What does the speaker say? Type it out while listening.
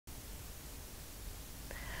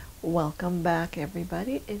Welcome back,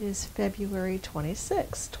 everybody. It is February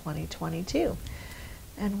 26, 2022,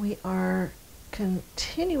 and we are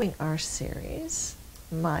continuing our series,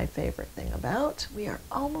 My Favorite Thing About. We are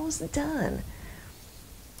almost done.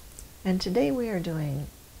 And today we are doing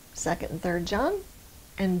 2nd and 3rd John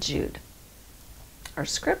and Jude. Our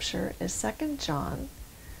scripture is 2nd John,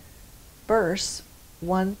 verse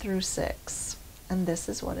 1 through 6. And this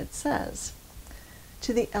is what it says.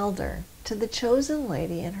 To the elder, to the chosen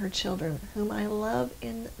lady and her children, whom I love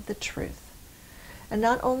in the truth. And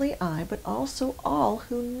not only I, but also all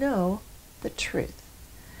who know the truth.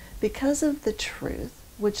 Because of the truth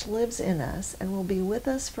which lives in us and will be with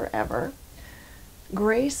us forever,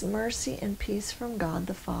 grace, mercy, and peace from God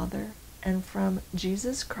the Father and from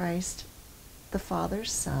Jesus Christ, the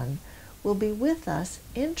Father's Son, will be with us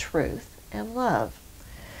in truth and love.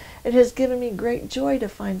 It has given me great joy to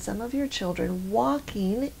find some of your children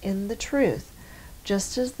walking in the truth,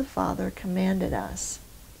 just as the Father commanded us.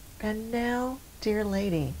 And now, dear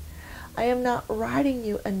lady, I am not writing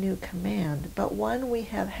you a new command, but one we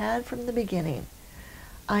have had from the beginning.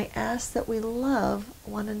 I ask that we love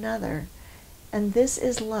one another, and this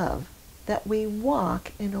is love, that we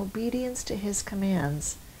walk in obedience to his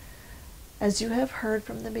commands. As you have heard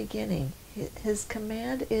from the beginning, his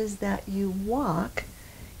command is that you walk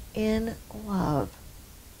in love.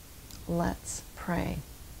 Let's pray.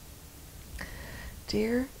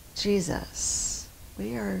 Dear Jesus,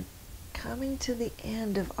 we are coming to the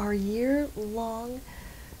end of our year-long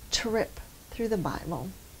trip through the Bible.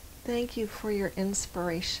 Thank you for your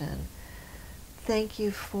inspiration. Thank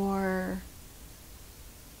you for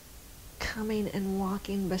coming and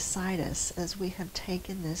walking beside us as we have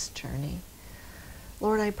taken this journey.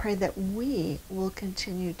 Lord, I pray that we will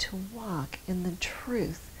continue to walk in the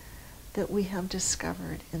truth that we have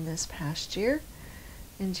discovered in this past year.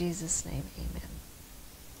 In Jesus' name, amen.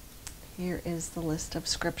 Here is the list of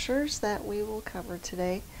scriptures that we will cover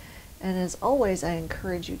today. And as always, I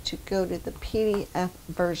encourage you to go to the PDF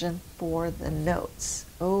version for the notes.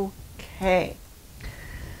 Okay.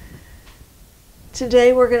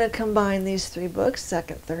 Today we're going to combine these three books,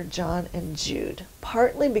 2nd, 3rd John, and Jude.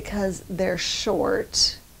 Partly because they're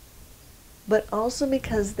short, but also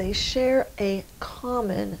because they share a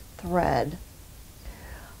common thread.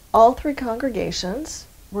 All three congregations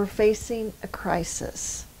were facing a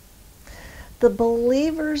crisis. The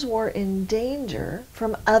believers were in danger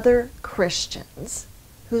from other Christians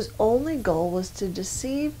whose only goal was to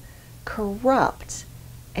deceive, corrupt,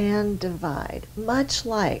 and divide, much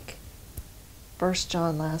like 1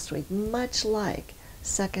 John last week, much like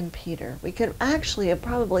 2 Peter. We could actually have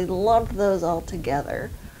probably lumped those all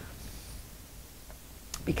together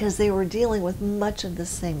because they were dealing with much of the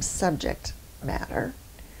same subject matter.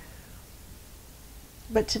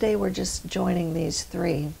 But today we're just joining these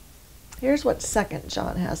three. Here's what 2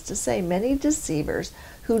 John has to say. Many deceivers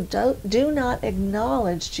who do not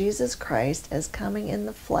acknowledge Jesus Christ as coming in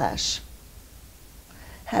the flesh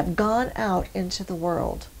have gone out into the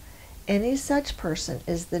world. Any such person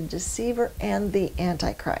is the deceiver and the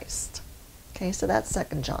Antichrist. Okay, so that's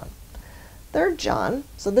 2 John. 3rd John,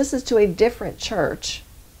 so this is to a different church.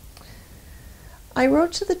 I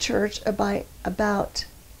wrote to the church about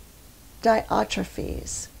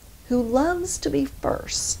Diotrephes, who loves to be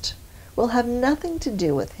first, will have nothing to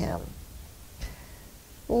do with him,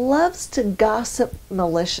 loves to gossip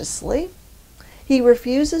maliciously, he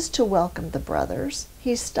refuses to welcome the brothers,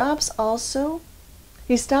 he stops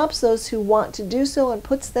those who want to do so and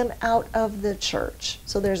puts them out of the church.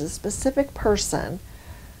 So there's a specific person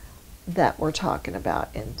that we're talking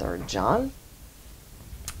about in 3rd John.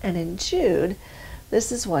 And in Jude,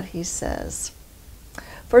 this is what he says.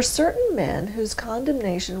 For certain men whose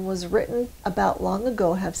condemnation was written about long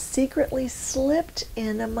ago have secretly slipped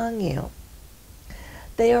in among you.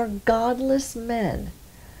 They are godless men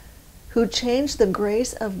who change the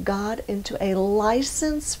grace of God into a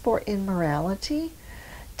license for immorality,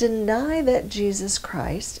 deny that Jesus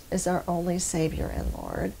Christ is our only Savior and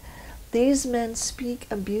Lord. These men speak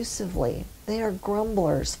abusively. They are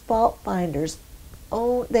grumblers, fault finders.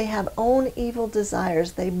 They have own evil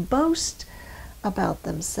desires. They boast about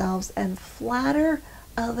themselves and flatter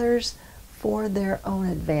others for their own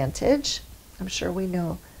advantage. I'm sure we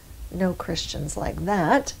know no Christians like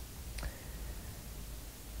that.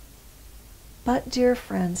 But dear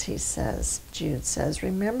friends, Jude says,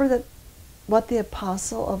 remember that what the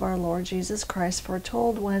apostle of our Lord Jesus Christ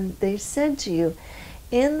foretold when they said to you,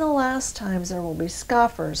 in the last times there will be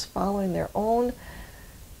scoffers following their own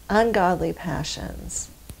ungodly passions.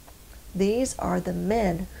 These are the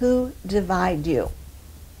men who divide you.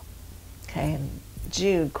 Okay, and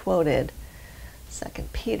Jude quoted 2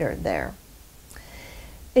 Peter there.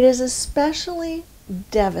 It is especially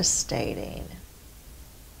devastating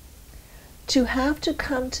to have to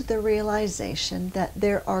come to the realization that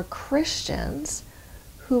there are Christians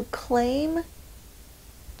who claim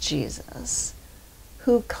Jesus,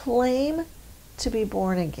 who claim to be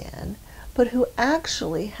born again, but who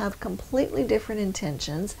actually have completely different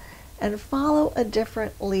intentions and follow a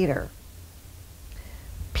different leader.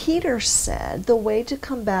 Peter said the way to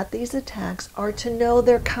combat these attacks are to know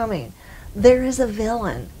they're coming. There is a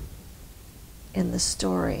villain in the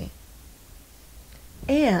story.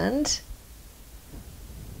 And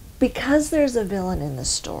because there's a villain in the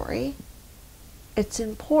story, it's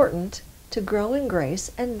important to grow in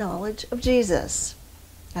grace and knowledge of Jesus.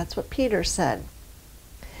 That's what Peter said.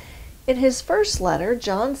 In his first letter,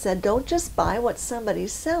 John said, don't just buy what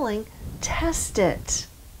somebody's selling, test it,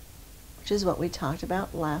 which is what we talked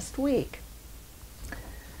about last week.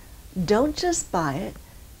 Don't just buy it,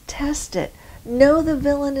 test it. Know the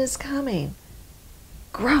villain is coming.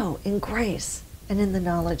 Grow in grace and in the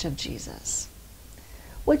knowledge of Jesus.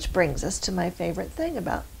 Which brings us to my favorite thing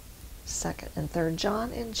about 2nd and 3rd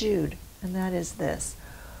John and Jude, and that is this: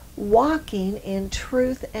 walking in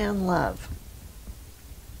truth and love.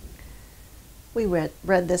 We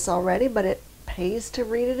read this already, but it pays to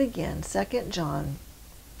read it again. 2nd John,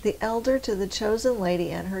 the elder to the chosen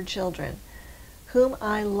lady and her children, whom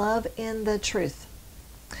I love in the truth.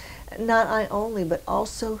 Not I only, but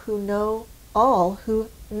also all who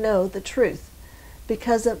know the truth,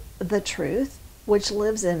 because of the truth which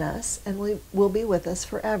lives in us and will be with us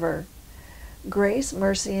forever. Grace,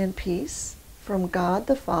 mercy, and peace from God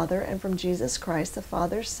the Father and from Jesus Christ, the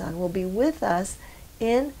Father's Son, will be with us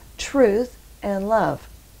in truth and love.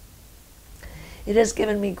 It has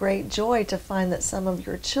given me great joy to find that some of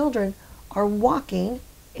your children are walking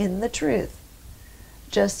in the truth,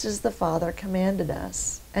 just as the Father commanded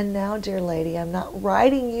us. And now, dear lady, I'm not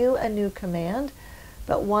writing you a new command,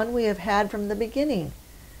 but one we have had from the beginning.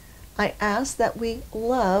 I ask that we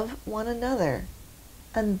love one another.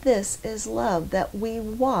 And this is love, that we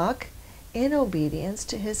walk in obedience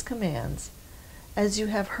to his commands. As you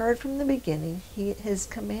have heard from the beginning, his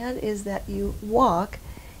command is that you walk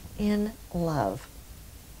in love.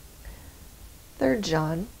 3rd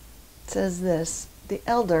John says this: the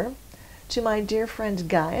elder, to my dear friend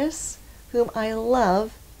Gaius, whom I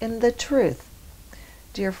love in the truth.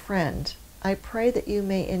 Dear friend, I pray that you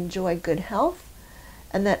may enjoy good health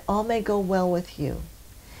and that all may go well with you,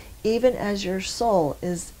 even as your soul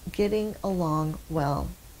is getting along well.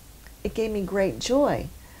 It gave me great joy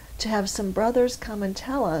to have some brothers come and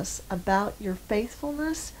tell us about your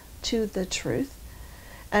faithfulness to the truth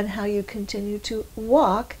and how you continue to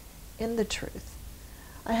walk in the truth.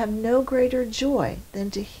 I have no greater joy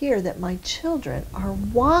than to hear that my children are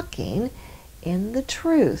walking in the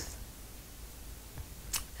truth.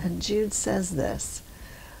 And Jude says this: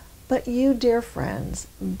 but you, dear friends,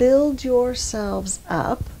 build yourselves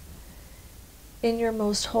up in your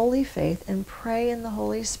most holy faith and pray in the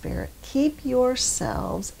Holy Spirit. Keep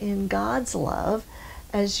yourselves in God's love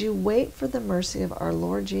as you wait for the mercy of our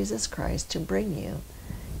Lord Jesus Christ to bring you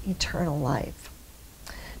eternal life.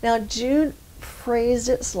 Now, Jude phrased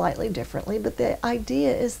it slightly differently, but the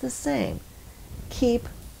idea is the same. Keep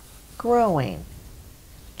growing.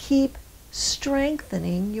 Keep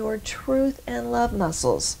strengthening your truth and love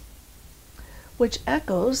muscles, which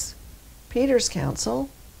echoes Peter's counsel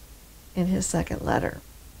in his 2nd letter.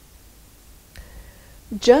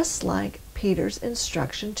 Just like Peter's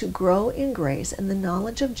instruction to grow in grace and the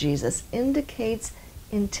knowledge of Jesus indicates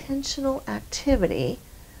intentional activity,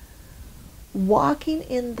 walking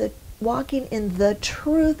in the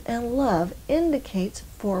truth and love indicates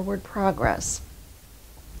forward progress,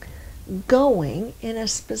 going in a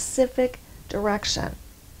specific direction.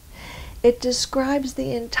 It describes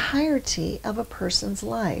the entirety of a person's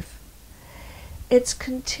life. It's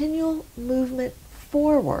continual movement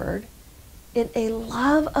forward in a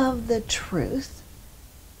love of the truth,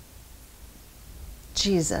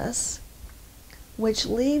 Jesus, which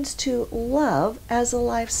leads to love as a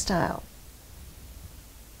lifestyle.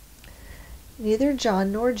 Neither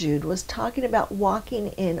John nor Jude was talking about walking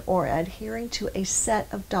in or adhering to a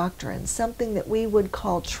set of doctrines, something that we would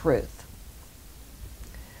call truth.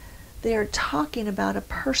 They are talking about a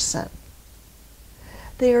person.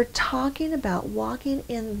 They are talking about walking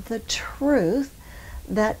in the truth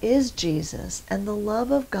that is Jesus and the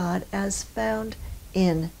love of God as found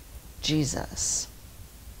in Jesus.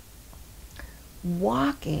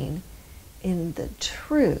 Walking in the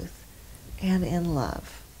truth and in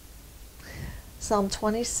love. Psalm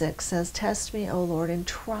 26 says, test me, O Lord, and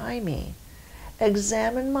try me,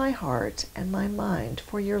 Examine my heart and my mind,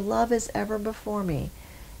 for your love is ever before me,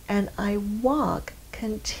 and I walk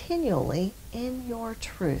continually in your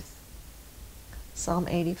truth. Psalm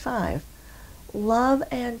 85. Love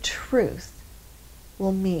and truth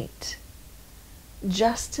will meet.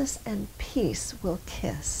 Justice and peace will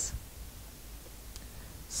kiss.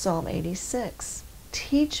 Psalm 86.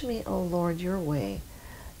 Teach me, O Lord, your way,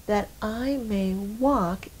 that I may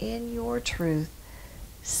walk in your truth,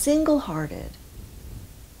 single-hearted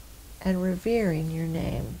and revering your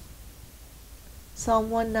name. Psalm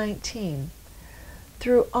 119.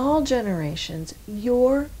 Through all generations,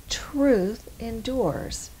 your truth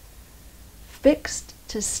endures, fixed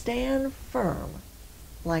to stand firm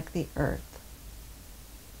like the earth.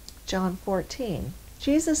 John 14.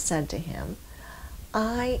 Jesus said to him,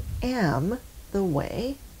 I am the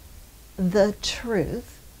way, the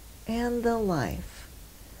truth, and the life.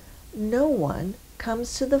 No one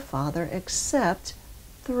comes to the Father except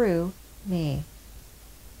through me.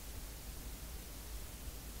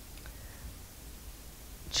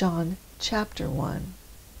 John chapter 1.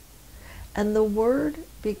 And the Word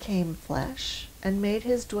became flesh and made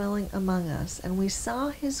his dwelling among us, and we saw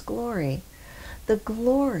his glory, the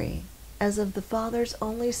glory as of the Father's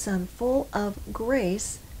only Son, full of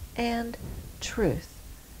grace and truth.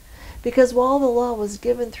 Because while the law was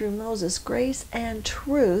given through Moses, grace and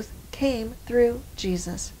truth came through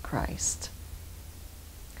Jesus Christ.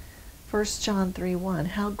 1 John 3:1.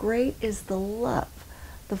 How great is the love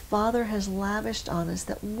the Father has lavished on us,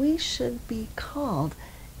 that we should be called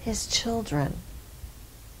his children.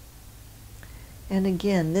 And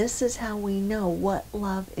again, this is how we know what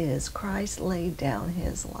love is. Christ laid down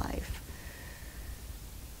his life.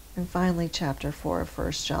 And finally, chapter 4 of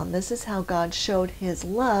 1 John. This is how God showed his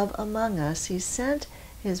love among us. He sent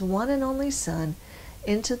his one and only Son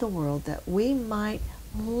into the world that we might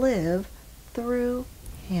live through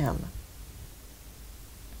him.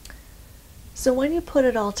 So when you put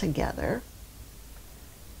it all together,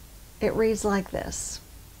 it reads like this.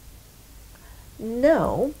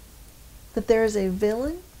 Know that there is a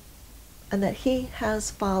villain and that he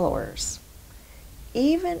has followers,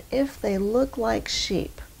 even if they look like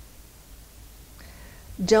sheep.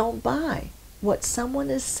 Don't buy what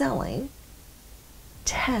someone is selling.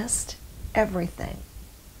 Test everything.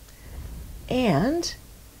 And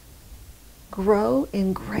grow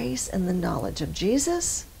in grace and the knowledge of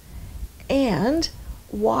Jesus, and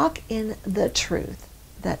walk in the truth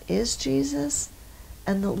that is Jesus,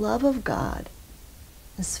 and the love of God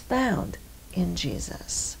is found in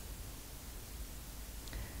Jesus.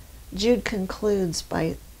 Jude concludes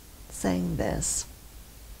by saying this,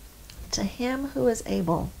 to him who is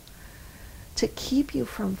able to keep you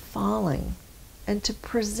from falling and to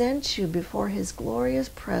present you before his glorious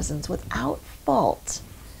presence without fault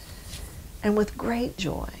and with great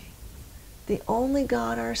joy, the only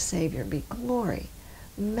God our Savior, be glory,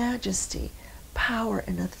 majesty, power,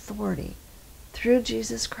 and authority through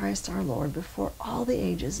Jesus Christ our Lord, before all the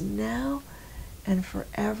ages, now and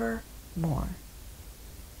forevermore.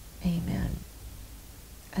 Amen.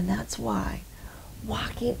 And that's why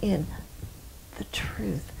walking in the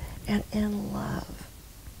truth and in love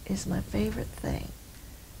is my favorite thing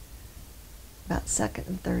about 2nd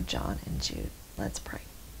and 3rd John and Jude. Let's pray.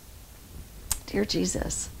 Dear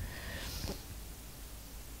Jesus,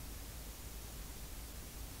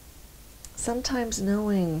 sometimes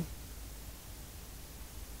knowing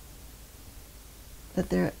that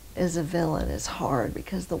there is a villain is hard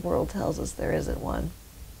because the world tells us there isn't one.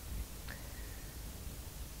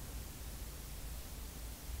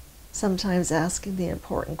 Sometimes asking the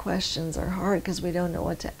important questions are hard because we don't know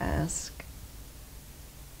what to ask.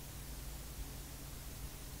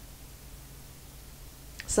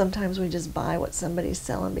 Sometimes we just buy what somebody's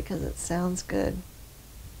selling because it sounds good.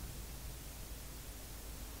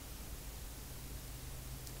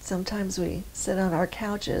 Sometimes we sit on our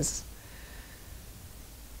couches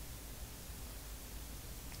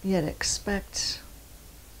yet expect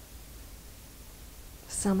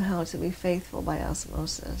somehow to be faithful by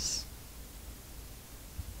osmosis.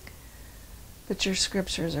 But your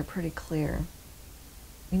scriptures are pretty clear.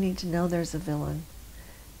 We need to know there's a villain,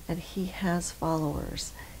 and he has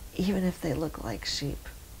followers, even if they look like sheep.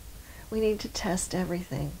 We need to test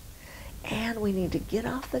everything, and we need to get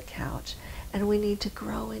off the couch, and we need to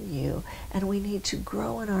grow in you, and we need to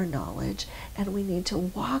grow in our knowledge, and we need to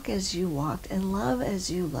walk as you walked and love as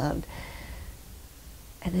you loved,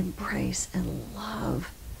 and embrace and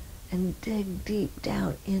love and dig deep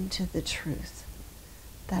down into the truth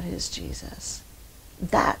that is Jesus.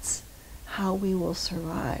 That's how we will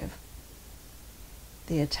survive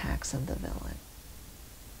the attacks of the villain.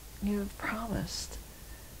 You have promised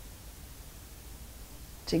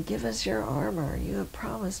to give us your armor. You have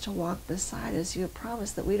promised to walk beside us. You have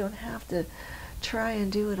promised that we don't have to try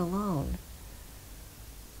and do it alone.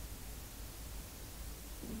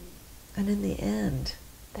 And in the end,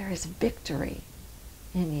 there is victory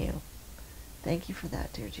in you. Thank you for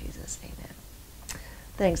that, dear Jesus. Amen.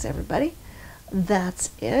 Thanks, everybody.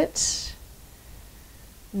 That's it.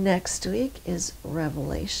 Next week is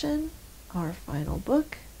Revelation, our final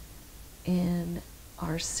book in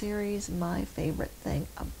our series, My Favorite Thing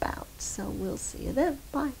About. So we'll see you then.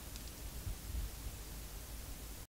 Bye.